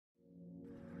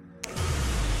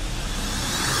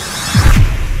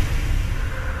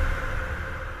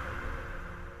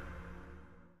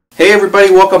Hey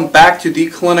everybody, welcome back to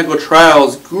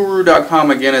theclinicaltrialsguru.com.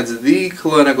 Again, it's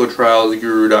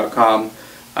theclinicaltrialsguru.com.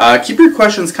 Keep your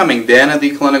questions coming. Dan at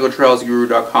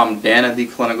theclinicaltrialsguru.com, Dan at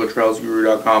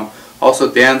theclinicaltrialsguru.com.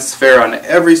 Also, Dan Sfera on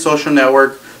every social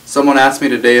network. Someone asked me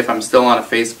today if I'm still on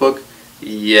Facebook.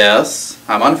 Yes,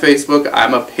 I'm on Facebook.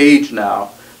 I'm a page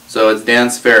now. So it's Dan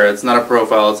Sfera. It's not a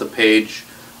profile, it's a page.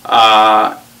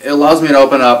 It allows me to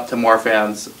open up to more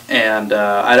fans. And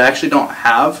I actually don't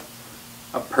have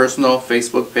a personal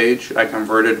Facebook page. I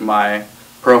converted my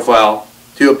profile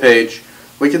to a page.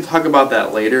 We can talk about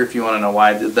that later if you want to know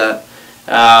why I did that.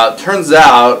 Turns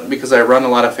out, because I run a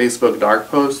lot of Facebook dark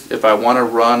posts, if I want to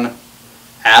run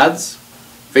ads,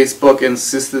 Facebook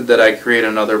insisted that I create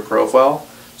another profile.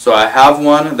 So I have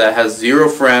one that has 0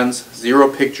 friends, 0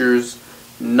 pictures,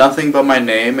 nothing but my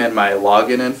name and my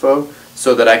login info,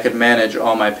 so that I could manage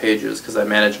all my pages, because I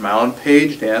manage my own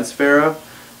page, Dan Sfera.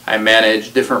 I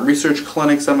manage different research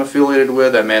clinics I'm affiliated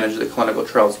with. I manage the Clinical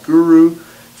Trials Guru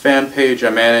fan page. I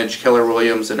manage Keller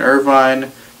Williams and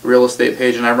Irvine real estate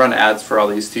page, and I run ads for all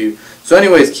these too. So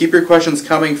anyways, keep your questions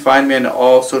coming. Find me on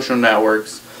all social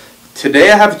networks.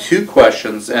 Today I have 2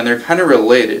 questions, and they're kind of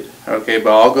related, okay,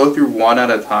 but I'll go through one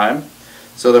at a time.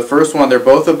 So the first one, they're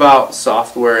both about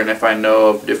software, and if I know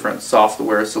of different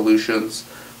software solutions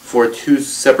for 2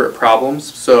 separate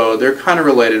problems. So they're kind of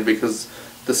related because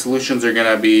the solutions are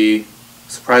going to be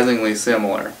surprisingly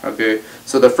similar. Okay,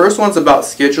 so the first one's about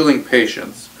scheduling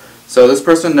patients. So this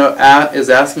person is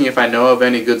asking if I know of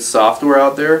any good software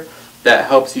out there that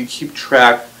helps you keep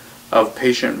track of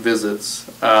patient visits.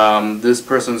 This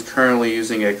person's currently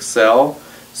using Excel.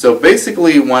 So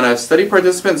basically, when a study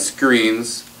participant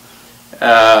screens,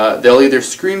 they'll either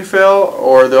screen fail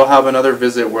or they'll have another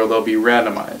visit where they'll be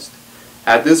randomized.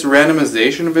 At this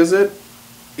randomization visit,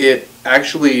 it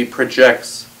actually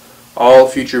projects all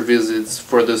future visits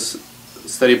for this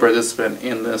study participant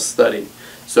in this study.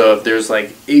 So if there's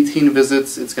like 18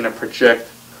 visits, it's going to project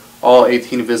all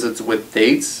 18 visits with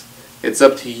dates. It's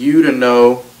up to you to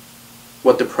know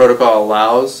what the protocol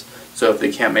allows. So if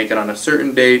they can't make it on a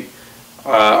certain date,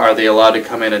 are they allowed to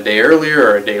come in a day earlier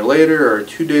or a day later or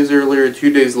 2 days earlier,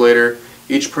 2 days later?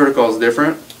 Each protocol is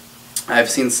different. I've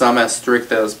seen some as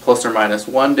strict as plus or minus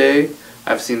 1 day.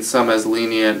 I've seen some as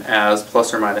lenient as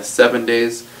plus or minus 7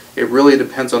 days. It really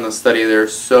depends on the study. There are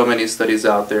so many studies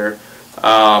out there.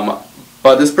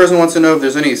 But this person wants to know if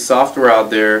there's any software out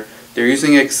there. They're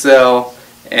using Excel,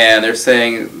 and they're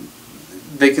saying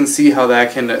they can see how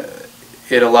that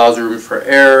it allows room for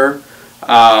error.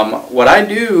 What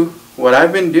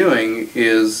I've been doing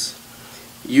is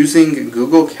using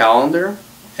Google Calendar,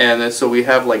 and so we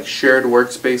have like shared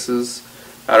workspaces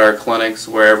at our clinics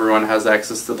where everyone has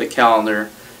access to the calendar,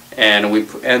 and we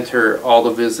enter all the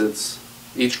visits.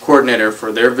 Each coordinator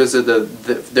for their visit,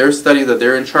 their study that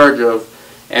they're in charge of,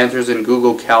 enters in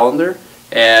Google Calendar,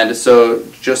 and so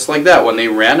just like that, when they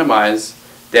randomize,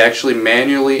 they actually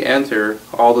manually enter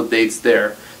all the dates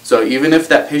there. So even if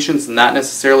that patient's not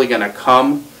necessarily going to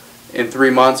come in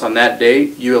 3 months on that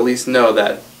date, you at least know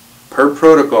that per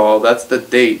protocol, that's the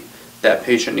date that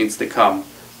patient needs to come.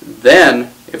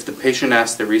 Then, if the patient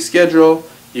asks to reschedule,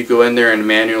 you go in there and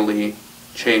manually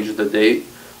change the date.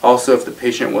 Also, if the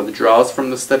patient withdraws from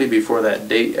the study before that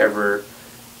date ever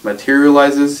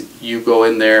materializes, you go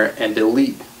in there and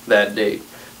delete that date.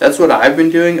 That's what I've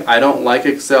been doing. I don't like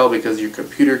Excel because your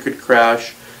computer could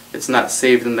crash. It's not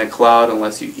saved in the cloud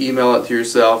unless you email it to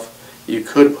yourself. You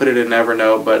could put it in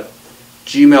Evernote, but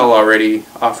Gmail already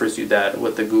offers you that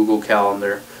with the Google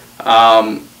Calendar.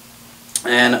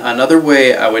 And another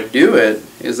way I would do it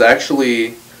is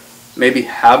actually maybe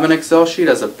have an Excel sheet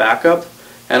as a backup,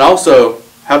 and also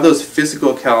have those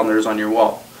physical calendars on your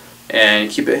wall. And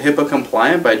keep it HIPAA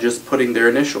compliant by just putting their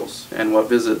initials and what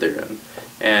visit they're in.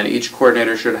 And each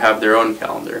coordinator should have their own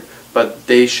calendar. But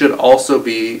they should also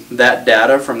be, that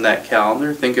data from that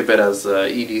calendar, think of it as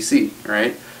EDC,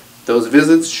 right? Those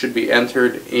visits should be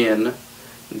entered in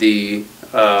the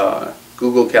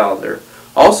Google Calendar.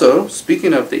 Also,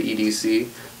 speaking of the EDC,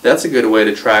 that's a good way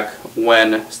to track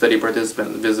when study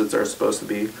participant visits are supposed to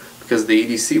be, because the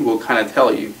EDC will kind of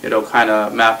tell you. It'll kind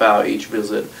of map out each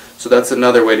visit. So that's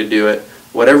another way to do it.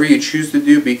 Whatever you choose to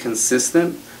do, be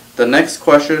consistent. The next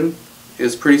question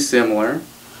is pretty similar.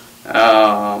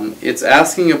 It's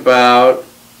asking about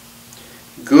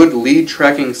good lead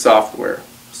tracking software.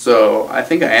 So I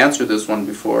think I answered this one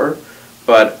before,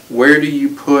 but where do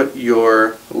you put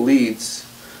your leads?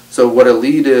 So what a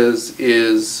lead is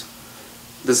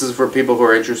this is for people who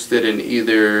are interested in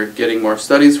either getting more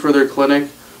studies for their clinic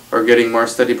or getting more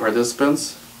study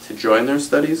participants to join their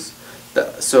studies.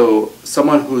 So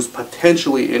someone who's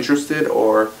potentially interested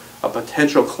or a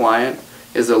potential client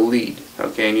is a lead,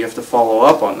 okay, and you have to follow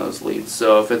up on those leads.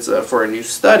 So if it's for a new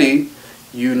study,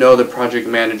 you know the project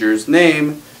manager's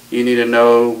name, you need to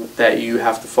know that you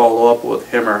have to follow up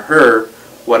with him or her.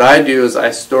 What I do is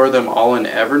I store them all in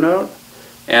Evernote,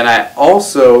 and I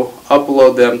also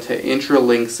upload them to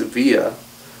Intralinks Via,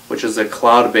 which is a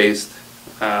cloud-based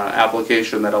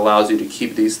application that allows you to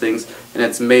keep these things, and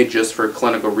it's made just for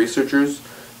clinical researchers.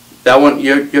 That one,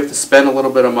 you have to spend a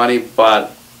little bit of money,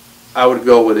 but I would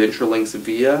go with Intralinks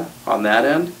Via on that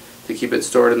end to keep it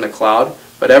stored in the cloud.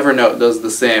 But Evernote does the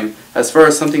same. As far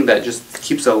as something that just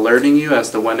keeps alerting you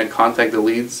as to when to contact the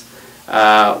leads,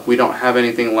 we don't have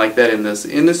anything like that in this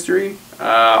industry,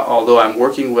 although I'm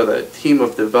working with a team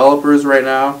of developers right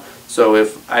now. So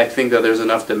if I think that there's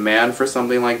enough demand for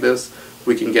something like this,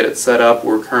 we can get it set up.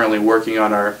 We're currently working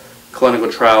on our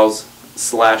clinical trials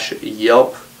 /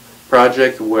 Yelp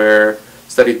project, where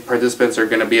study participants are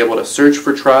going to be able to search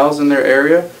for trials in their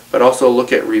area, but also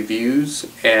look at reviews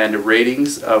and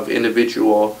ratings of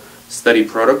individual study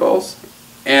protocols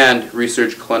and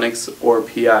research clinics or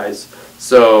PIs.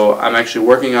 So I'm actually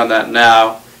working on that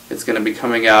now. It's going to be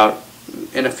coming out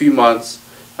in a few months,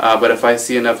 but if I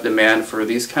see enough demand for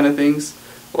these kind of things,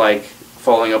 like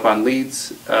following up on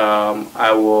leads,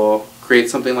 I will create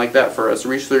something like that for us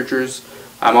researchers.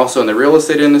 I'm also in the real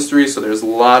estate industry, so there's a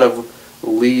lot of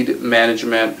lead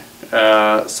management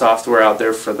software out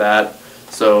there for that,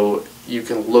 so you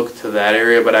can look to that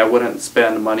area, but I wouldn't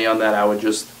spend money on that. I would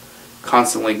just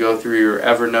constantly go through your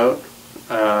Evernote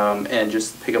and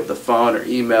just pick up the phone or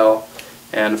email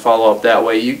and follow up that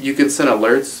way. You can send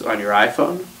alerts on your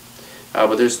iPhone,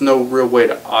 but there's no real way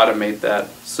to automate that.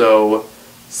 So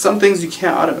some things you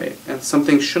can't automate and some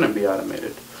things shouldn't be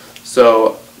automated.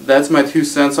 So that's my 2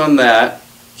 cents on that.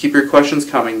 Keep your questions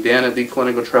coming,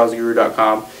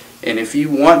 Dan@theclinicaltrialsguru.com. And if you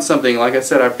want something, like I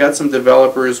said, I've got some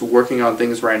developers working on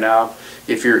things right now.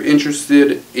 If you're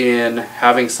interested in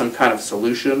having some kind of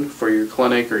solution for your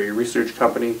clinic or your research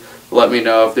company, let me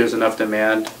know. If there's enough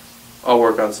demand, I'll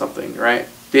work on something, right?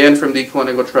 Dan from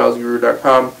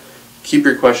theclinicaltrialsguru.com. Keep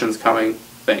your questions coming.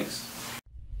 Thanks.